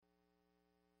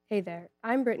Hey there,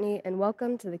 I'm Brittany, and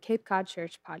welcome to the Cape Cod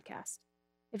Church podcast.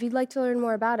 If you'd like to learn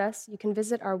more about us, you can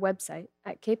visit our website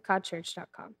at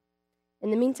capecodchurch.com.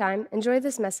 In the meantime, enjoy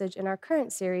this message in our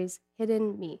current series,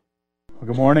 Hidden Me. Well,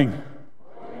 good morning.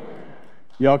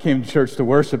 Y'all came to church to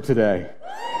worship today.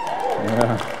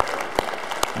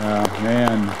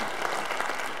 Man.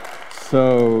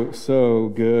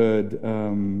 So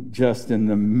good. Just in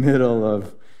the middle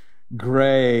of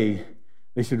gray.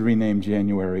 They should rename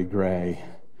January gray.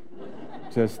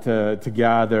 Just to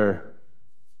gather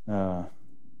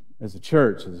as a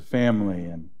church, as a family,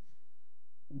 and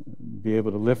be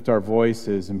able to lift our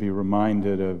voices and be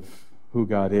reminded of who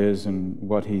God is and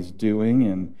what He's doing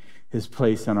and His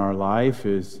place in our life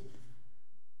is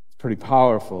pretty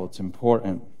powerful. It's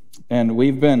important. And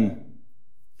we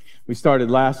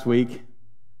started last week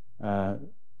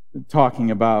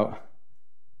talking about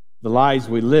the lies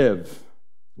we live,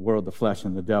 the world, the flesh,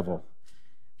 and the devil.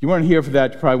 If you weren't here for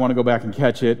that, you probably want to go back and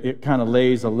catch it. It kind of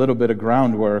lays a little bit of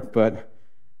groundwork, but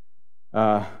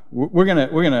we're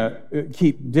gonna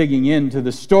keep digging into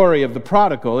the story of the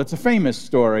prodigal. It's a famous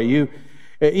story.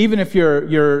 Even if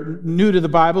you're new to the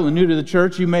Bible and new to the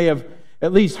church, you may have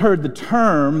at least heard the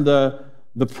term the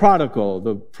prodigal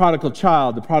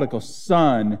child, the prodigal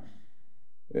son,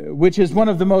 which is one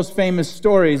of the most famous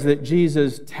stories that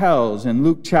Jesus tells in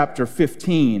Luke chapter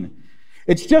 15.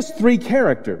 It's just three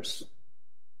characters.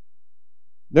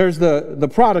 There's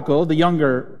the prodigal, the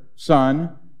younger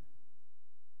son.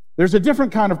 There's a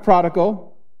different kind of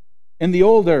prodigal in the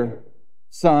older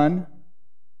son.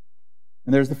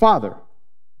 And there's the father.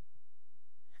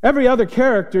 Every other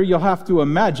character you'll have to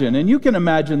imagine, and you can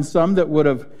imagine some that would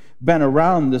have been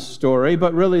around this story,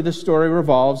 but really the story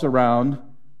revolves around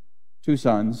two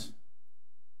sons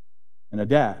and a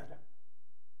dad,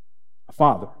 a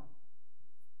father.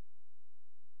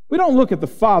 We don't look at the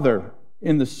father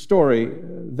in the story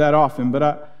that often,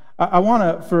 but I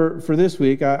want to, for this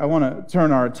week, I want to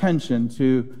turn our attention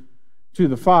to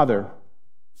the father.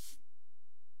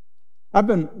 I've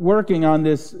been working on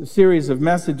this series of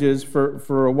messages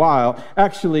for a while.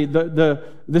 Actually, the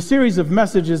series of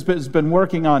messages has been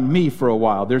working on me for a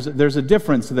while. There's a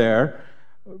difference there,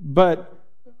 but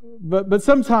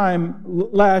sometime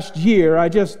last year,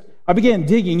 I began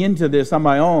digging into this on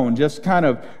my own, just kind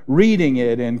of reading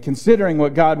it and considering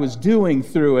what God was doing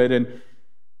through it. And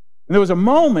there was a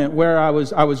moment where I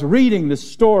was reading the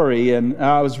story, and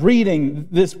I was reading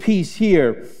this piece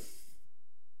here.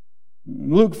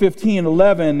 Luke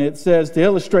 15:11, it says, to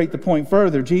illustrate the point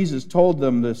further, Jesus told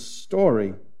them this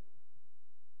story.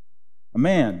 A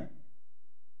man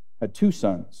had two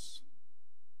sons.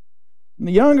 And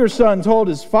the younger son told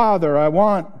his father, I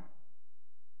want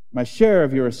my share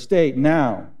of your estate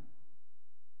now,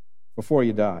 before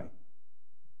you die.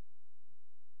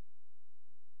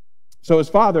 So his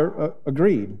father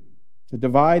agreed to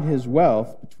divide his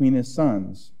wealth between his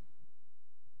sons.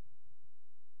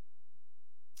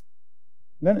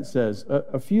 Then it says,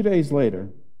 a few days later,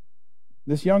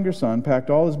 this younger son packed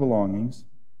all his belongings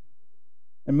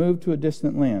and moved to a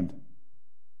distant land.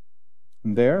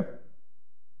 And there,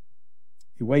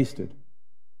 he wasted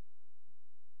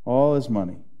all his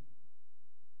money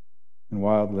in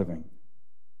wild living.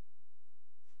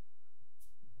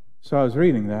 So I was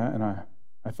reading that, and I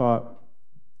thought,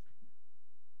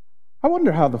 I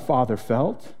wonder how the father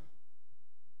felt.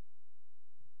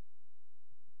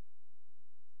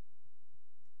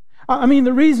 I mean,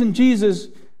 the reason Jesus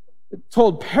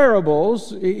told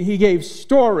parables, he gave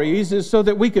stories, is so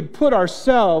that we could put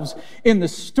ourselves in the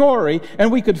story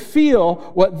and we could feel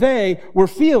what they were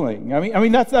feeling. I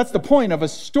mean that's the point of a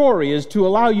story, is to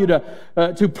allow you to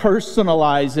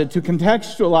personalize it, to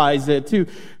contextualize it,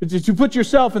 to put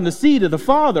yourself in the seat of the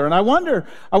father. And I wonder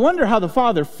how the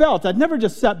father felt. I'd never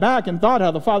just sat back and thought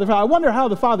how the father felt. I wonder how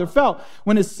the father felt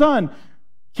when his son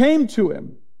came to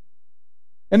him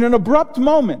in an abrupt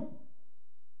moment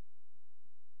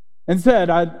and said,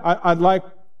 I'd like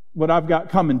what I've got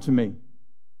coming to me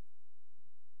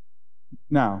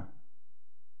now,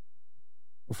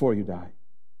 before you die.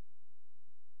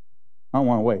 I don't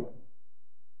want to wait.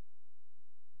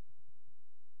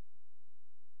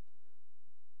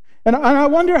 And I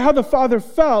wonder how the father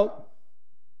felt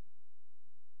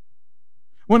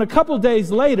when a couple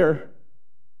days later,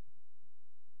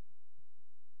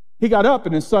 he got up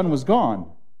and his son was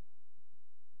gone.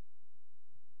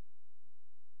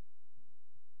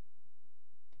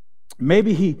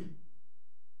 Maybe he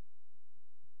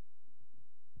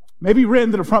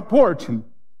ran to the front porch and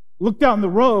looked down the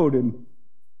road and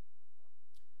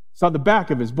saw the back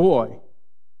of his boy.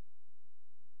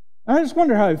 I just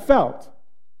wonder how he felt.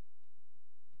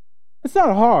 It's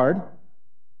not hard.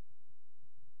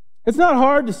 It's not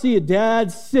hard to see a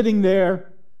dad sitting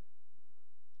there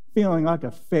feeling like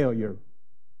a failure.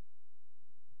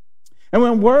 And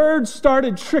when words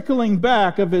started trickling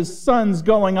back of his son's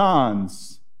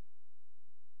going-ons,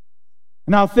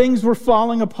 and how things were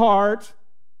falling apart,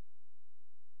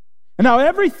 and how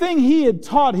everything he had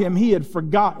taught him he had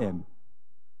forgotten,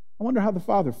 I wonder how the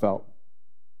father felt.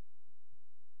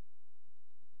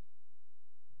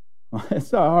 Well,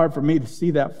 it's not hard for me to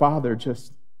see that father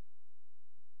just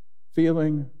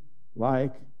feeling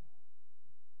like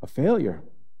a failure.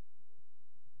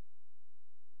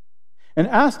 And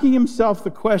asking himself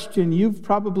the question you've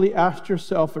probably asked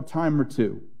yourself a time or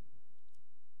two.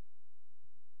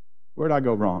 Where'd I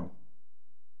go wrong?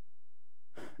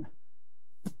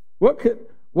 What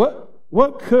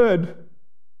could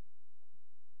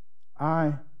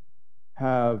I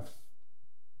have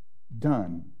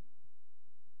done?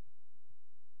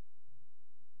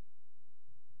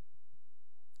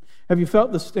 Have you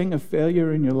felt the sting of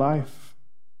failure in your life?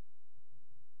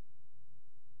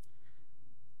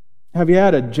 Have you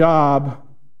had a job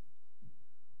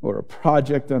or a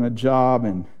project on a job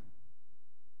and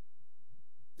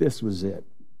this was it?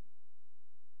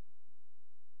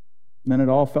 And then it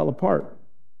all fell apart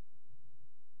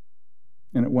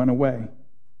and it went away.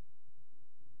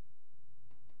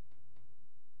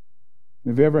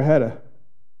 Have you ever had a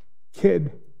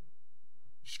kid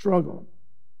struggle?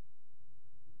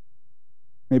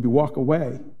 Maybe walk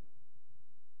away.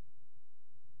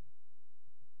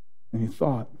 And you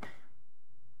thought,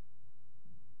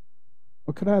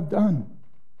 what could I have done?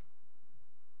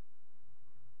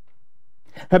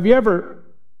 Have you ever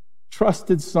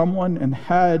trusted someone and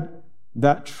had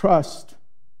that trust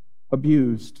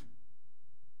abused?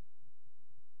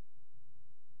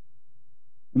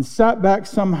 And sat back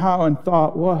somehow and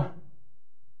thought,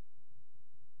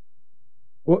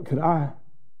 what could I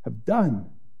have done?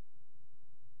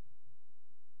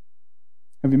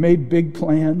 Have you made big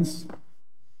plans?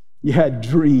 You had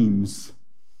dreams,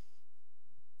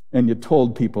 and you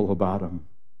told people about them.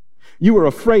 You were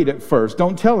afraid at first.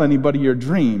 Don't tell anybody your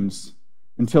dreams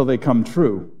until they come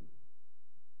true.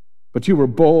 But you were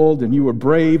bold, and you were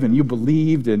brave, and you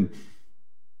believed, and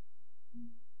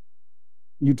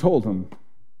you told them.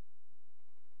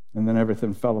 And then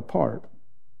everything fell apart.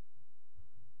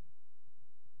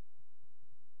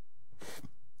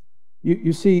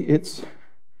 You see, it's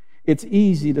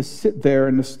easy to sit there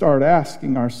and to start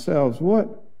asking ourselves,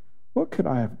 what could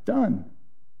I have done?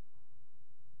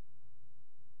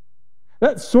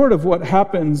 That's sort of what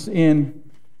happens in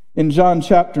John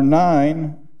chapter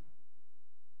 9.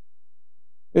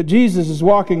 That Jesus is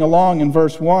walking along in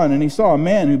verse 1, and he saw a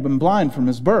man who'd been blind from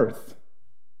his birth.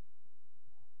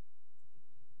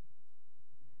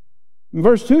 And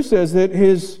verse 2 says that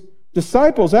his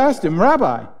disciples asked him,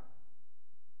 Rabbi,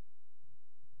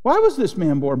 why was this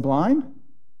man born blind?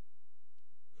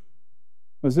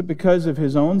 Was it because of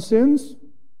his own sins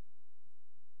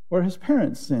or his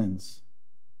parents' sins?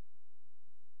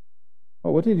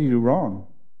 Well, what did he do wrong?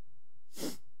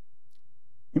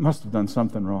 He must have done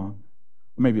something wrong.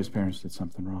 Or maybe his parents did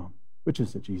something wrong. Which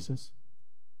is it, Jesus?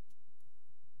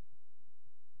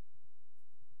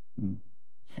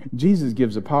 Jesus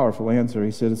gives a powerful answer.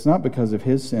 He said, it's not because of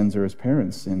his sins or his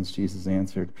parents' sins, Jesus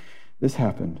answered. This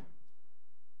happened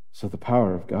so the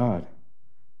power of God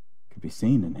could be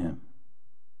seen in him.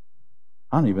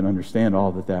 I don't even understand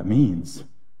all that means.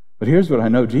 But here's what I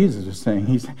know Jesus was saying.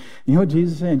 You know what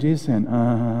Jesus is saying? Jesus is saying,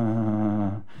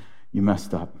 you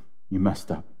messed up. You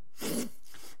messed up.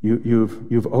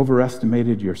 You've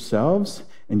overestimated yourselves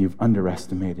and you've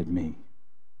underestimated me.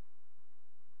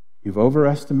 You've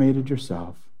overestimated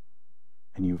yourself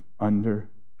and you've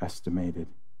underestimated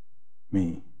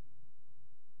me.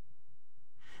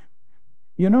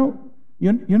 You know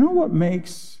what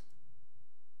makes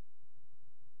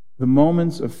the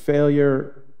moments of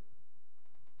failure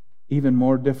even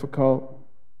more difficult?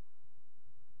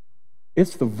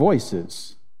 It's the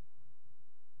voices.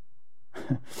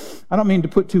 I don't mean to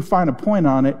put too fine a point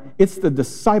on it. It's the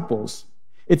disciples.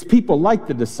 It's people like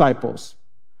the disciples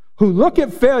who look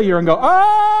at failure and go,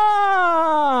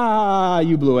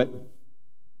 you blew it.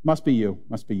 Must be you.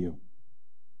 Must be you.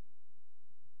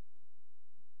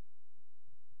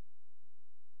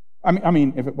 I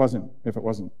mean, if it wasn't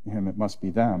him, it must be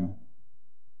them.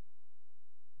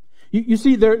 You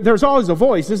see, there's always a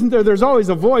voice, isn't there? There's always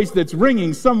a voice that's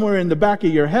ringing somewhere in the back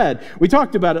of your head. We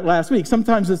talked about it last week.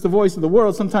 Sometimes it's the voice of the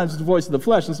world, sometimes it's the voice of the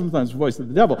flesh, and sometimes it's the voice of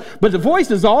the devil. But the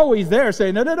voice is always there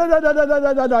saying, no,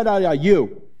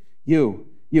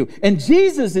 you you. And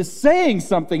Jesus is saying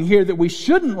something here that we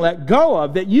shouldn't let go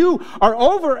of, that you are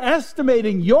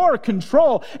overestimating your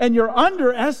control and you're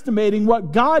underestimating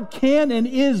what God can and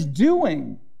is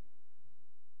doing.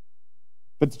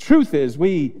 But the truth is,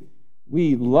 we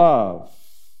love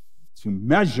to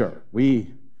measure.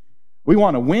 We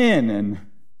want to win, and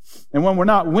when we're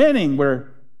not winning, we're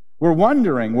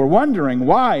wondering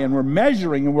why, and we're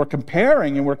measuring, and we're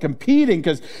comparing, and we're competing,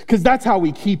 because that's how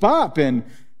we keep up. And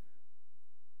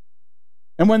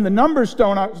when the numbers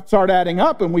start adding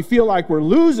up and we feel like we're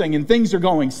losing and things are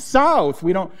going south,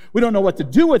 we don't know what to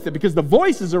do with it because the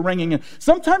voices are ringing. And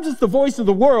sometimes it's the voice of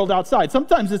the world outside.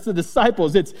 Sometimes it's the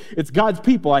disciples. It's God's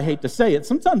people. I hate to say it.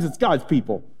 Sometimes it's God's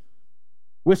people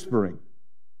whispering.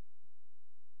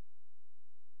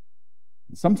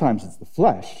 And sometimes it's the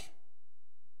flesh.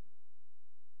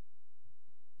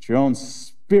 It's your own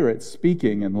spirit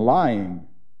speaking and lying.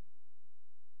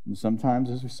 And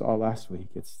sometimes, as we saw last week,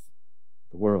 it's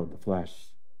the world, the flesh,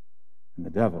 and the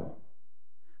devil.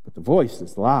 But the voice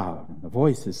is loud, and the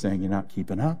voice is saying, you're not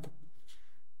keeping up.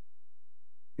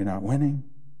 You're not winning.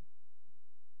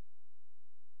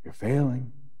 You're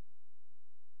failing.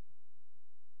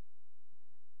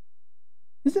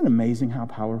 Isn't it amazing how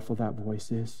powerful that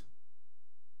voice is?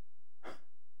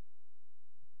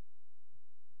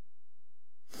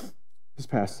 This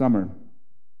past summer,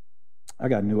 I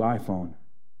got a new iPhone.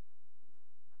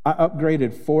 I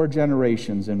upgraded 4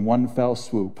 generations in one fell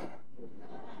swoop.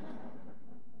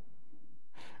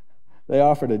 They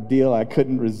offered a deal I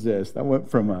couldn't resist. I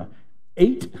went from a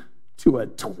 8 to a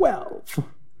 12.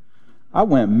 I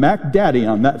went Mac Daddy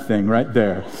on that thing right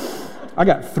there. I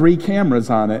got 3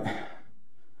 cameras on it.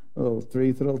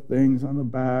 Three little things on the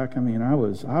back. I mean, I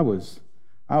was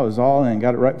all in.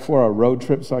 Got it right before our road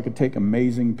trip so I could take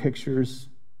amazing pictures.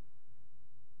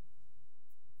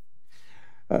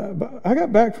 But I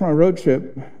got back from a road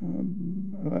trip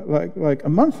like a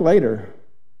month later,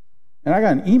 and I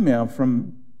got an email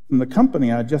from the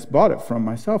company I just bought it from,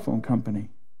 my cell phone company,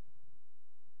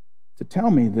 to tell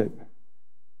me that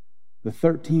the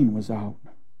 13 was out.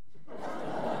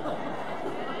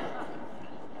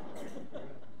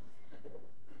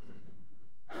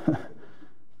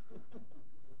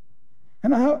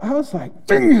 And I was like,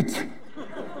 dang it!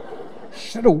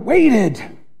 Should have waited.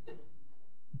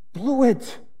 Blew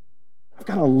it. I've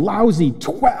got a lousy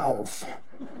 12.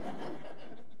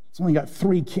 It's only got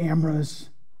 3 cameras.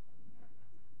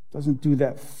 Doesn't do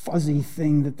that fuzzy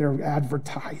thing that they're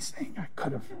advertising. I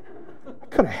could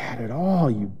have had it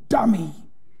all, you dummy.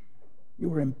 You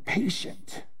were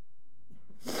impatient.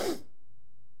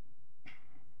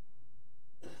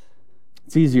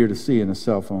 It's easier to see in a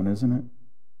cell phone, isn't it?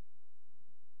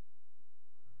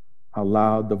 How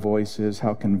loud the voice is,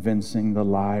 how convincing the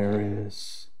liar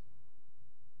is.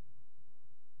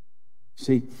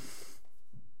 See,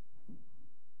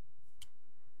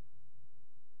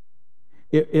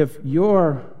 if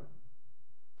your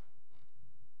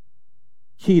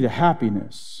key to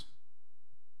happiness,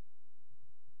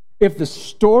 if the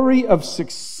story of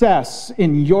success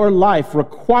in your life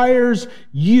requires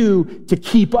you to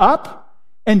keep up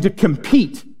and to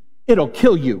compete, it'll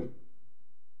kill you.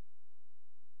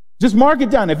 Just mark it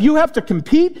down. If you have to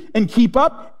compete and keep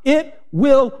up, it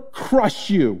will crush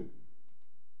you.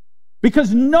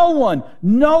 Because no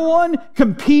one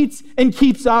competes and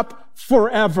keeps up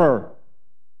forever.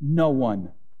 No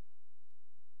one.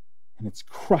 And it's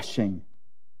crushing.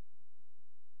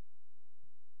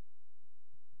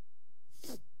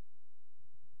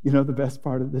 You know the best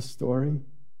part of this story?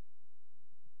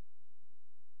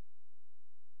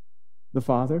 The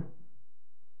Father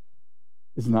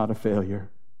is not a failure.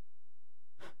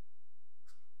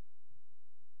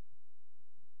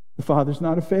 The Father's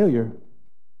not a failure.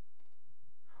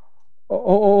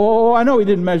 Oh, I know he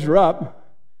didn't measure up.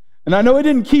 And I know he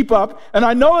didn't keep up. And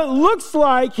I know it looks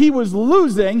like he was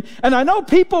losing. And I know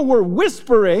people were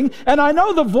whispering. And I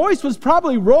know the voice was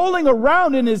probably rolling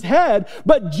around in his head.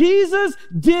 But Jesus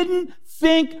didn't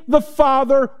think the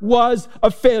Father was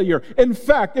a failure. In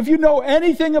fact, if you know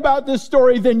anything about this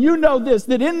story, then you know this,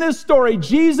 that in this story,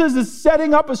 Jesus is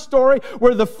setting up a story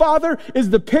where the Father is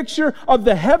the picture of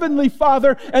the Heavenly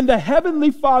Father, and the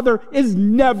Heavenly Father is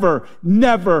never,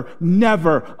 never,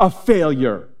 never a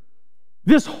failure.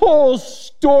 This whole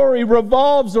story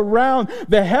revolves around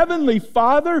the Heavenly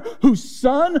Father whose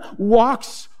Son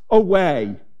walks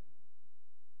away.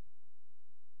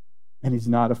 And he's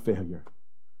not a failure.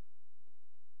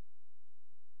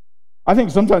 I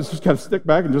think sometimes you just got to stick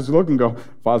back and just look and go,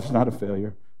 Father's not a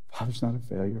failure. Father's not a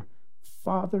failure.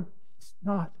 Father is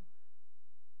not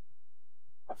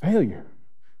a failure.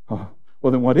 Oh,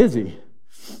 well, then what is he?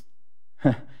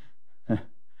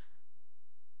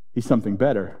 He's something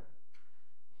better.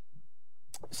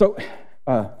 So,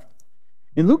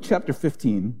 in Luke chapter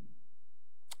 15,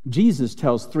 Jesus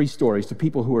tells 3 stories to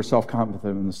people who are self-confident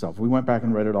in themselves. We went back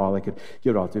and read it all. I could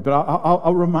give it all to you. But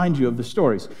I'll remind you of the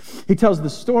stories. He tells the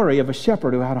story of a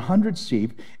shepherd who had 100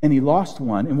 sheep, and he lost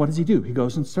one. And what does he do? He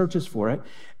goes and searches for it,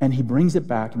 and he brings it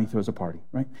back, and he throws a party,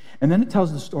 right? And then it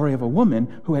tells the story of a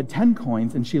woman who had 10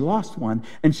 coins, and she lost one,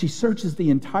 and she searches the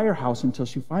entire house until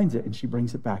she finds it, and she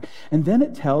brings it back. And then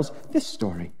it tells this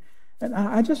story. And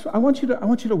I want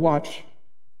you to watch.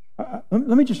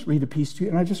 Let me just read a piece to you,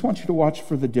 and I just want you to watch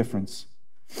for the difference.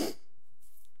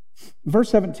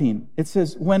 Verse 17, it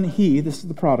says, this is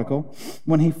the prodigal,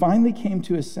 when he finally came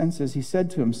to his senses, he said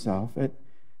to himself,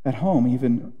 at home,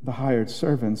 even the hired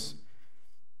servants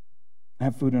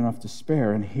have food enough to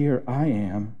spare, and here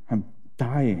I'm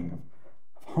dying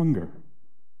of hunger.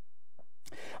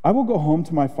 I will go home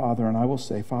to my father, and I will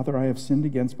say, Father, I have sinned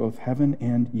against both heaven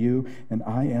and you, and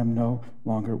I am no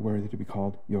longer worthy to be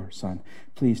called your son.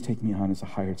 Please take me on as a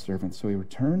hired servant. So he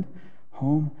returned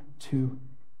home to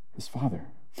his father.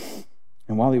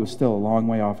 And while he was still a long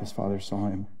way off, his father saw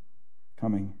him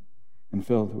coming, and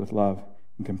filled with love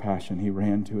and compassion, he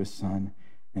ran to his son,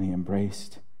 and he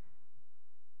embraced,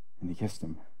 and he kissed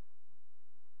him.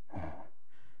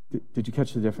 Did you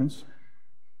catch the difference?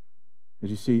 Did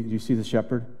you see the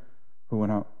shepherd who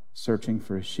went out searching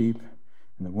for his sheep,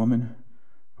 and the woman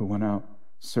who went out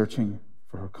searching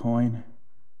for her coin,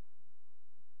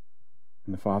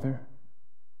 and the father?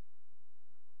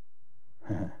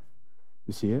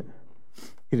 You see it?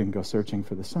 He didn't go searching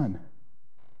for the son.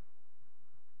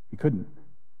 He couldn't.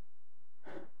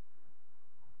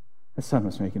 The son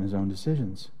was making his own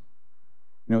decisions.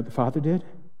 You know what the father did?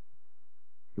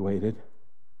 He waited.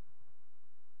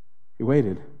 He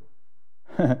waited.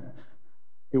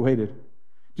 He waited. Do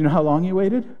you know how long he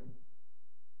waited?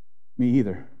 Me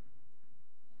either.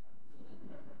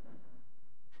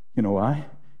 You know why?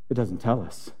 It doesn't tell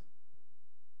us.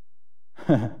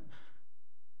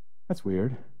 That's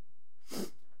weird.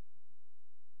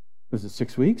 Was it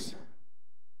 6 weeks?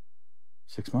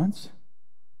 6 months?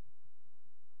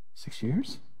 6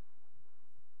 years?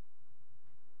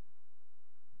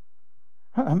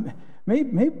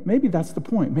 Maybe that's the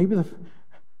point.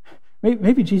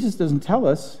 Maybe Jesus doesn't tell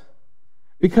us,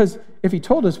 because if he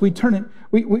told us, we would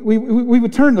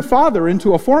turn the Father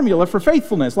into a formula for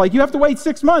faithfulness. Like, you have to wait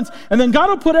 6 months, and then God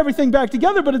will put everything back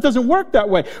together, but it doesn't work that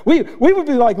way. We would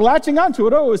be like latching onto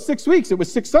it. Oh, it was 6 weeks. It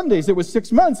was 6 Sundays. It was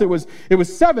 6 months. It was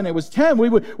 7. It was 10.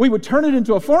 We would turn it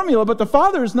into a formula, but the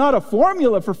Father is not a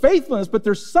formula for faithfulness, but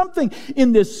there's something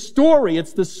in this story.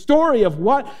 It's the story of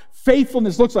what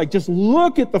faithfulness looks like. Just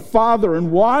look at the Father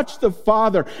and watch the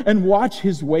Father and watch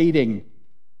his waiting.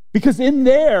 Because in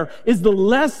there is the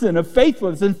lesson of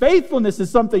faithfulness. And faithfulness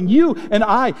is something you and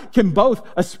I can both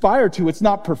aspire to. It's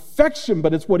not perfection,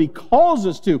 but it's what he calls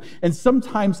us to. And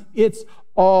sometimes it's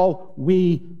all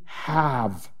we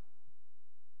have.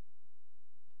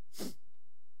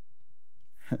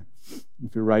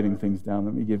 If you're writing things down,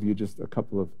 let me give you just a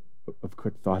couple of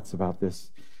quick thoughts about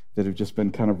this that have just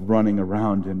been kind of running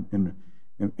around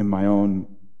in my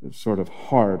own sort of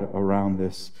heart around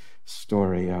this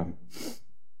story.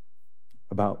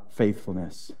 About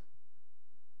faithfulness.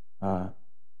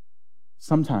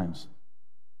 Sometimes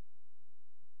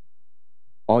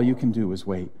all you can do is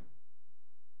wait,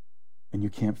 and you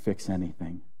can't fix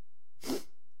anything.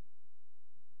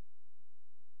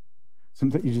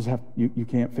 Sometimes you just have you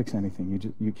can't fix anything.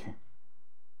 You can't.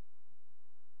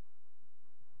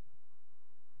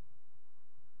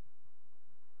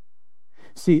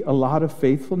 See, a lot of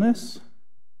faithfulness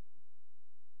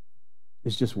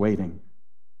is just waiting.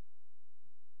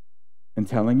 And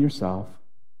telling yourself,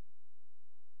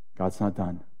 God's not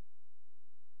done.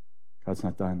 God's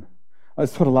not done.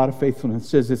 That's what a lot of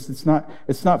faithfulness is. It's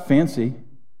not fancy.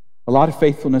 A lot of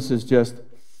faithfulness is just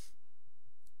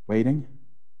waiting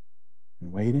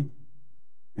and waiting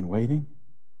and waiting.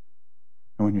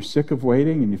 And when you're sick of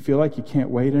waiting and you feel like you can't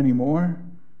wait anymore,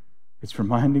 it's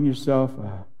reminding yourself,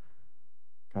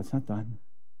 God's not done.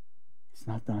 He's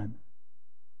not done.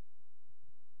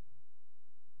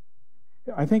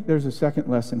 I think there's a second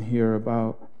lesson here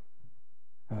about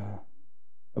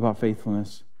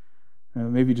faithfulness.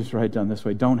 Maybe just write down this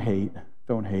way: don't hate.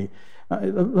 Don't hate.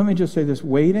 Let me just say this: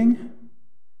 waiting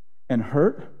and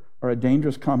hurt are a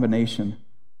dangerous combination.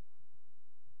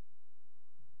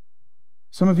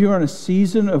 Some of you are in a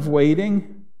season of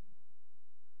waiting.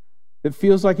 It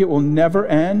feels like it will never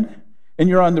end, and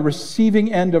you're on the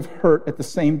receiving end of hurt at the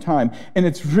same time. And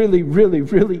it's really, really,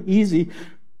 really easy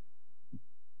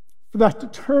for that to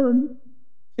turn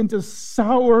into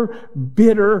sour,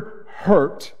 bitter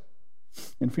hurt.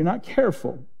 And if you're not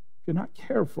careful,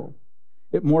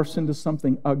 it morphs into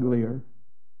something uglier.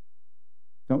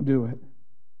 Don't do it.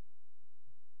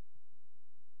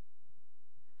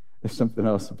 There's something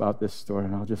else about this story,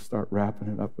 and I'll just start wrapping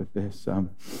it up with this. You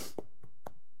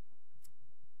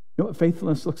know what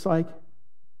faithfulness looks like?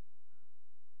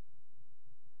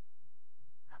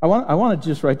 I want to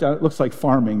just write down, it looks like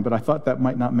farming, but I thought that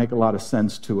might not make a lot of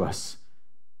sense to us.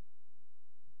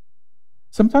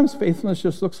 Sometimes faithfulness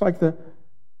just looks like the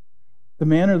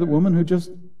man or the woman who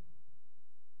just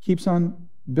keeps on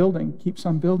building.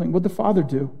 What'd the father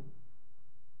do? You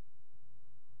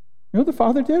know what the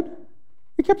father did?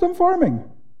 He kept on farming.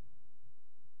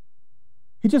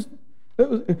 It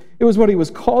was what he was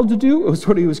called to do. It was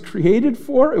what he was created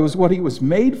for. It was what he was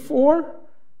made for.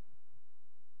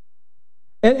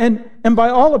 And by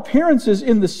all appearances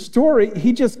in the story,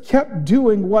 he just kept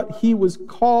doing what he was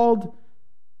called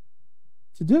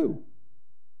to do.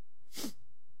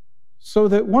 So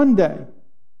that one day,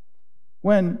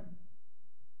 when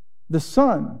the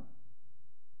son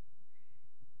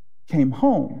came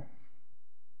home,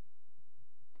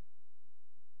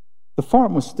 the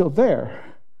farm was still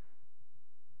there.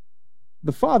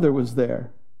 The father was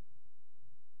there.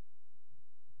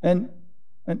 And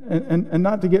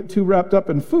not to get too wrapped up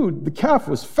in food, the calf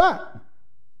was fat.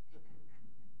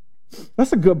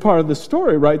 That's a good part of the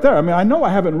story right there. I mean, I know I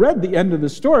haven't read the end of the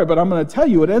story, but I'm going to tell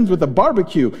you it ends with a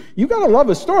barbecue. You got to love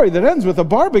a story that ends with a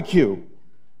barbecue.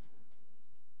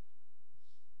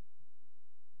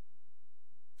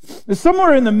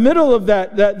 Somewhere in the middle of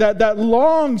that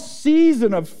long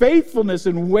season of faithfulness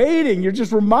and waiting, you're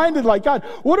just reminded, like, God,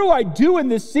 what do I do in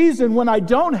this season when I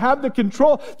don't have the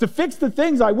control to fix the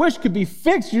things I wish could be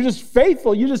fixed? You're just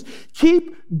faithful. You just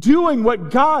keep doing what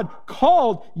God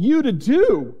called you to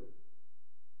do.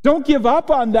 Don't give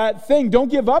up on that thing. Don't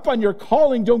give up on your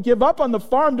calling. Don't give up on the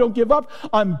farm. Don't give up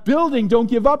on building. Don't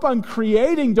give up on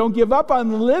creating. Don't give up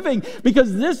on living,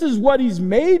 because this is what He's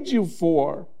made you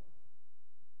for.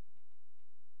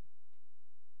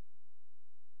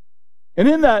 And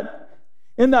in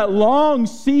that long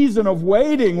season of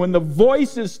waiting, when the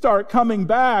voices start coming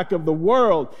back of the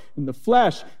world and the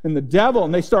flesh and the devil,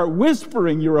 and they start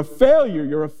whispering, you're a failure,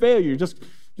 you're a failure. Just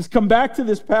come back to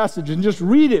this passage and just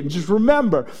read it and just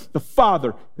remember, the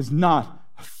Father is not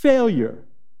a failure.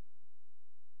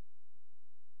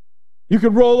 You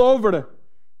could roll over to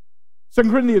 2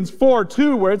 Corinthians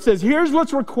 4:2, where it says, here's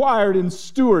what's required in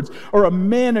stewards or a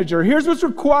manager. Here's what's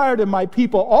required in my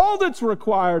people. All that's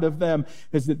required of them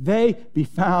is that they be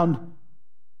found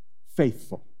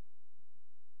faithful.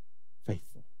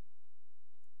 Faithful.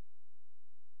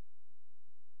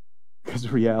 Because the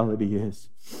reality is,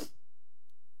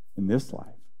 in this life,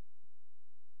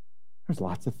 there's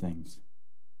lots of things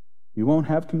you won't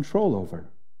have control over,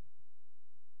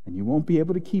 and you won't be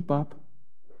able to keep up,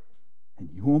 and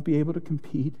you won't be able to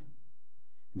compete.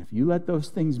 And if you let those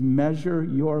things measure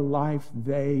your life,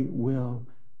 they will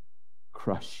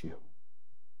crush you.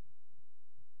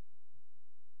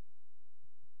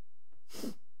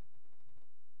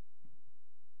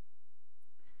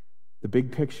 The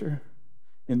big picture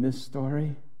in this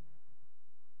story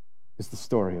is the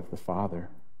story of the Father.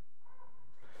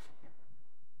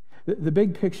 The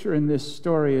big picture in this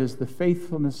story is the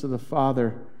faithfulness of the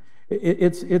Father.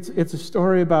 It's a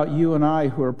story about you and I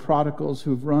who are prodigals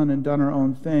who've run and done our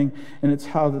own thing, and it's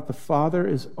how that the Father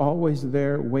is always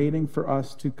there waiting for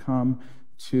us to come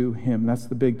to Him. That's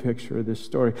the big picture of this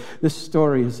story. This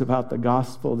story is about the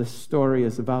gospel. This story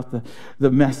is about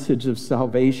the message of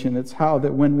salvation. It's how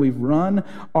that when we've run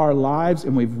our lives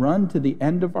and we've run to the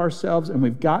end of ourselves and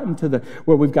we've gotten to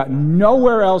where we've got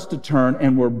nowhere else to turn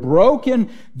and we're broken,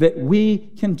 that we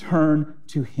can turn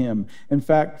to Him. In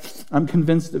fact, I'm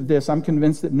convinced of this. I'm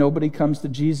convinced that nobody comes to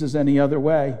Jesus any other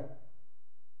way.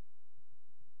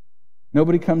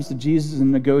 Nobody comes to Jesus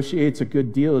and negotiates a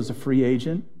good deal as a free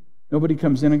agent. Nobody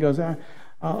comes in and goes,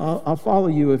 I'll follow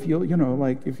you if you'll,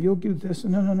 if you'll do this.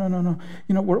 No.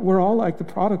 We're all like the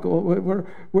prodigal.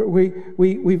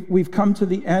 We've come to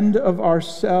the end of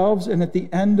ourselves, and at the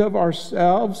end of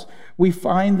ourselves, we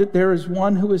find that there is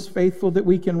one who is faithful that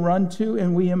we can run to,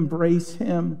 and we embrace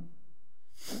Him.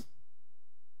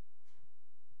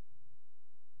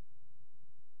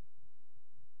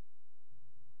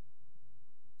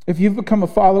 If you've become a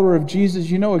follower of Jesus,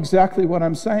 you know exactly what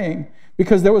I'm saying.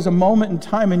 Because there was a moment in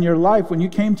time in your life when you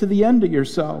came to the end of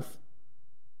yourself.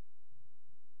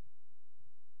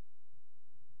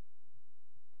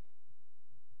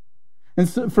 And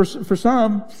so for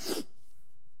some,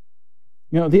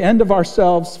 the end of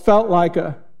ourselves felt like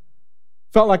a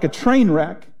train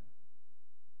wreck.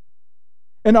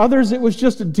 And others, it was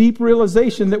just a deep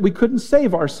realization that we couldn't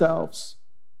save ourselves.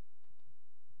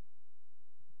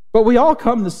 But we all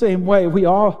come the same way. We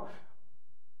all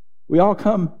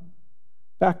come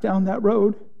back down that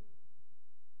road.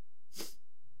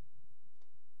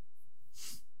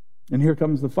 And here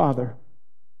comes the Father.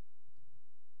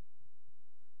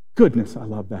 Goodness, I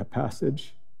love that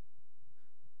passage.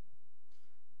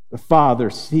 The Father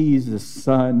sees the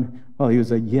Son while he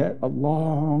was yet a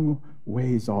long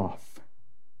ways off,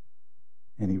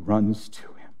 and he runs to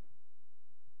him.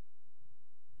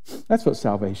 That's what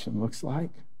salvation looks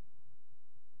like.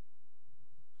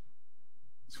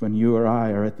 It's when you or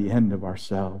I are at the end of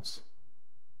ourselves.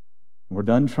 We're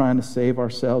done trying to save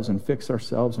ourselves and fix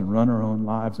ourselves and run our own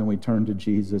lives, and we turn to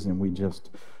Jesus and we just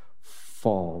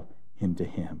fall into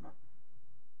him.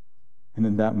 And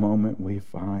in that moment, we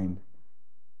find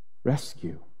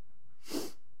rescue.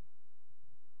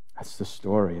 That's the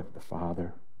story of the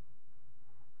Father.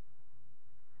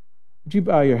 Would you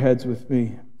bow your heads with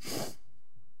me?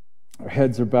 Our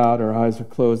heads are bowed, our eyes are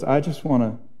closed. I just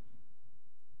want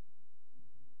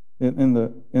to, in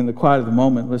the quiet of the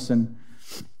moment, listen.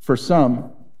 For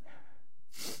some,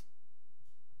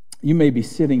 you may be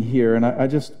sitting here, and I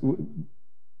just,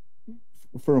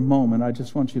 for a moment, I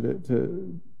just want you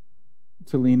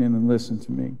to lean in and listen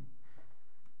to me.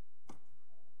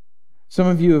 Some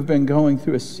of you have been going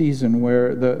through a season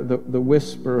where the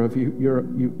whisper of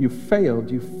you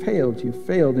failed,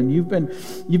 and you've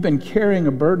been carrying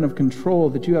a burden of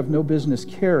control that you have no business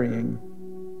carrying.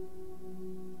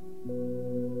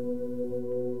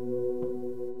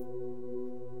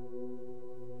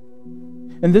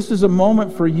 And this is a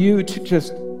moment for you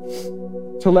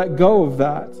to let go of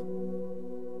that.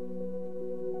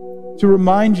 To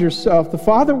remind yourself, the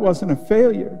Father wasn't a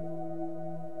failure.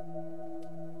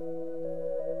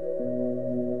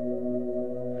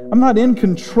 I'm not in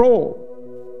control,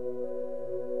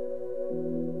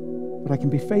 but I can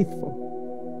be faithful.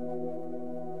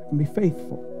 I can be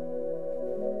faithful.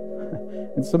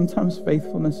 And sometimes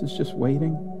faithfulness is just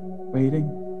waiting,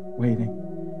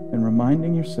 and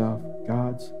reminding yourself,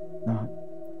 God's not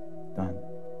done.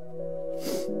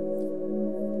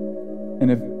 And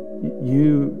if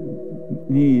you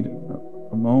need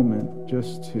a moment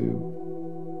just to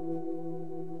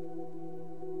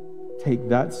take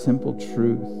that simple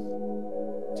truth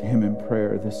to him in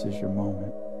prayer, this is your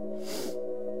moment.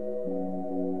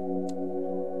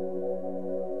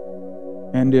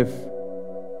 And if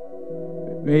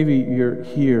maybe you're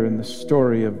here and the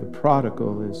story of the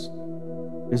prodigal is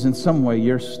in some way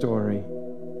your story,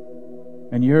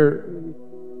 and you're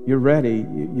ready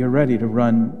to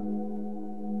run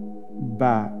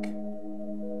back,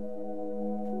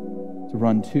 to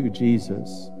run to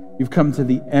Jesus. You've come to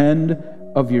the end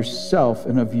of yourself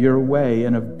and of your way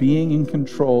and of being in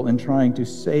control and trying to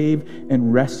save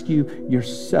and rescue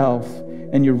yourself,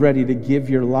 and you're ready to give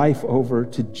your life over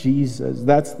to Jesus.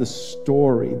 That's the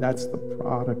story. That's the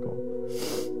prodigal.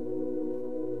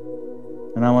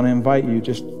 And I want to invite you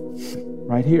just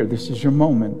right here. This is your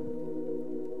moment.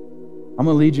 I'm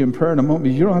going to lead you in prayer in a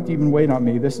moment. You don't have to even wait on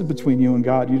me. This is between you and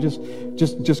God. You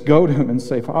just go to him and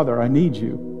say, Father, I need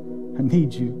you. I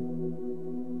need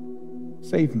you.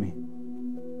 Save me.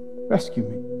 Rescue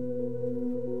me.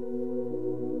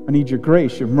 I need your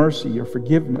grace, your mercy, your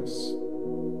forgiveness.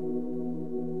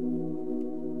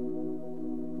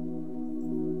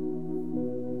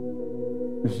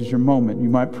 This is your moment. You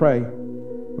might pray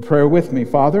a prayer with me.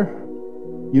 Father,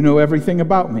 you know everything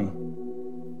about me.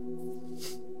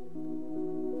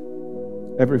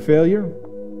 Every failure.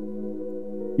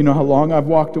 You know how long I've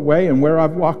walked away and where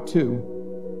I've walked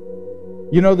to.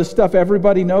 You know the stuff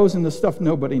everybody knows and the stuff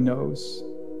nobody knows.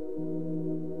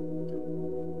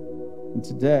 And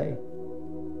today,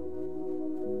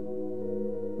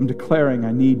 I'm declaring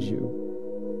I need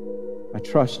you. I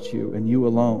trust you and you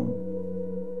alone.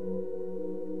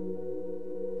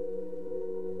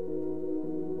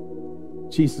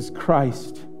 Jesus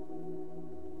Christ,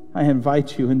 I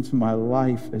invite you into my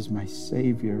life as my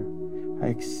Savior. I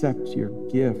accept your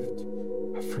gift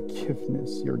of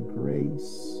forgiveness, your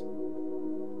grace.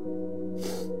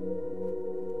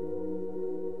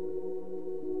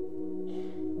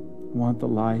 I want the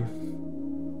life,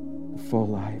 the full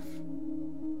life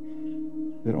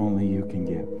that only you can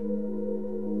give.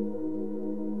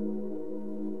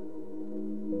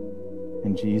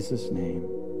 In Jesus' name,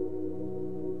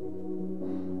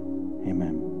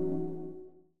 amen.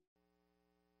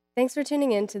 Thanks for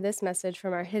tuning in to this message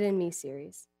from our Hidden Me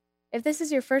series. If this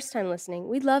is your first time listening,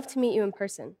 we'd love to meet you in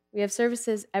person. We have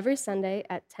services every Sunday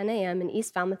at 10 a.m. in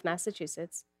East Falmouth,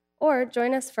 Massachusetts, or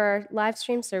join us for our live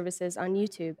stream services on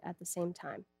YouTube at the same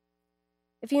time.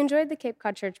 If you enjoyed the Cape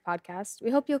Cod Church podcast,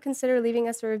 we hope you'll consider leaving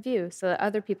us a review so that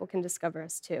other people can discover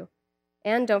us too.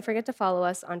 And don't forget to follow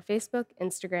us on Facebook,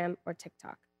 Instagram, or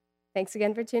TikTok. Thanks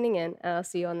again for tuning in, and I'll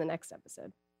see you on the next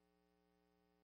episode.